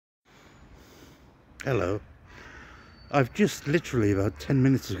Hello. I've just literally about 10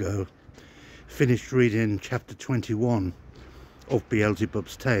 minutes ago finished reading chapter 21 of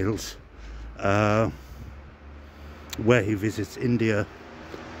Beelzebub's Tales, where he visits India,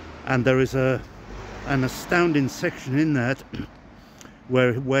 and there is an astounding section in that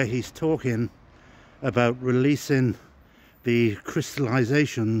where he's talking about releasing the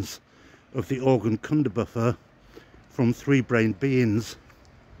crystallizations of the organ kunda buffer from three-brained beings.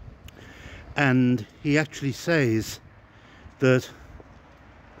 And he actually says that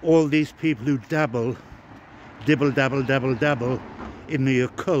all these people who dabble in the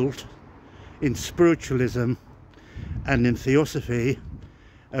occult, in spiritualism and in theosophy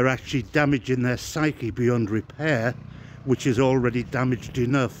are actually damaging their psyche beyond repair, which is already damaged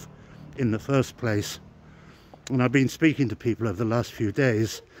enough in the first place. And I've been speaking to people over the last few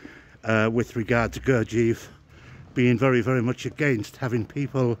days with regard to Gurdjieff being very much against having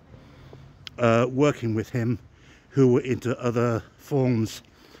people working with him who were into other forms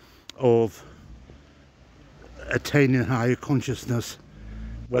of attaining higher consciousness,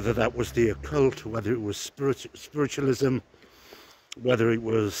 whether that was the occult, whether it was spiritualism, whether it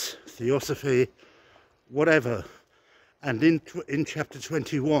was theosophy, whatever. And in chapter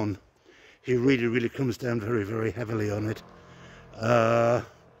 21 he really comes down very heavily on it,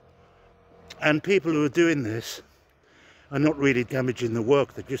 and people who are doing this are not really damaging the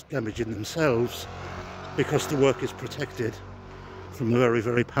work, they're just damaging themselves, because the work is protected from a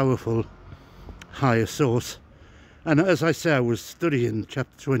very powerful higher source. And as I say, I was studying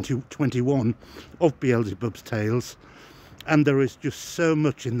chapter 21 of Beelzebub's Tales, and there is just so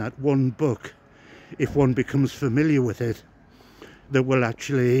much in that one book, if one becomes familiar with it, that will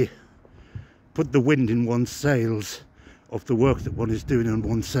actually put the wind in one's sails of the work that one is doing on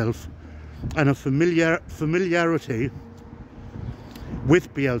oneself. And a familiarity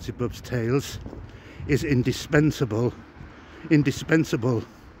with Beelzebub's Tales is indispensable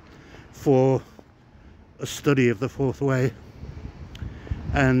for a study of the fourth way.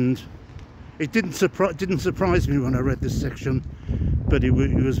 And it didn't surprise me when I read this section, but he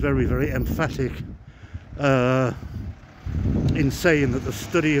was very emphatic in saying that the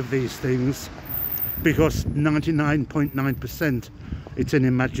study of these things, because 99.9% it's an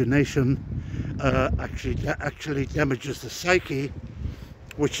imagination, actually damages the psyche,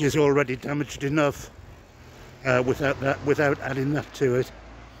 which is already damaged enough, without adding that to it.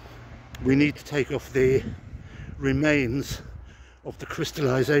 We need to take off the remains of the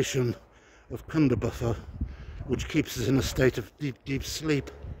crystallization of kunda buffer, which keeps us in a state of deep sleep.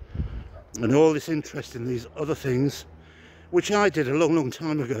 And all this interest in these other things, which I did a long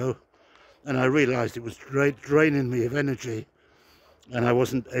time ago, and I realized it was draining me of energy, and I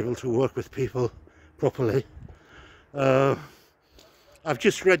wasn't able to work with people properly. I've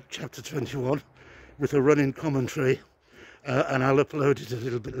just read chapter 21 with a running commentary, and I'll upload it a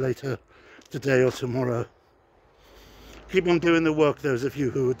little bit later today or tomorrow. Keep on doing the work, those of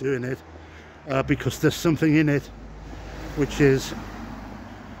you who are doing it, because there's something in it which is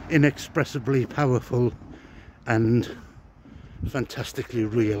inexpressibly powerful and fantastically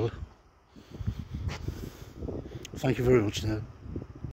real. Thank you very much now.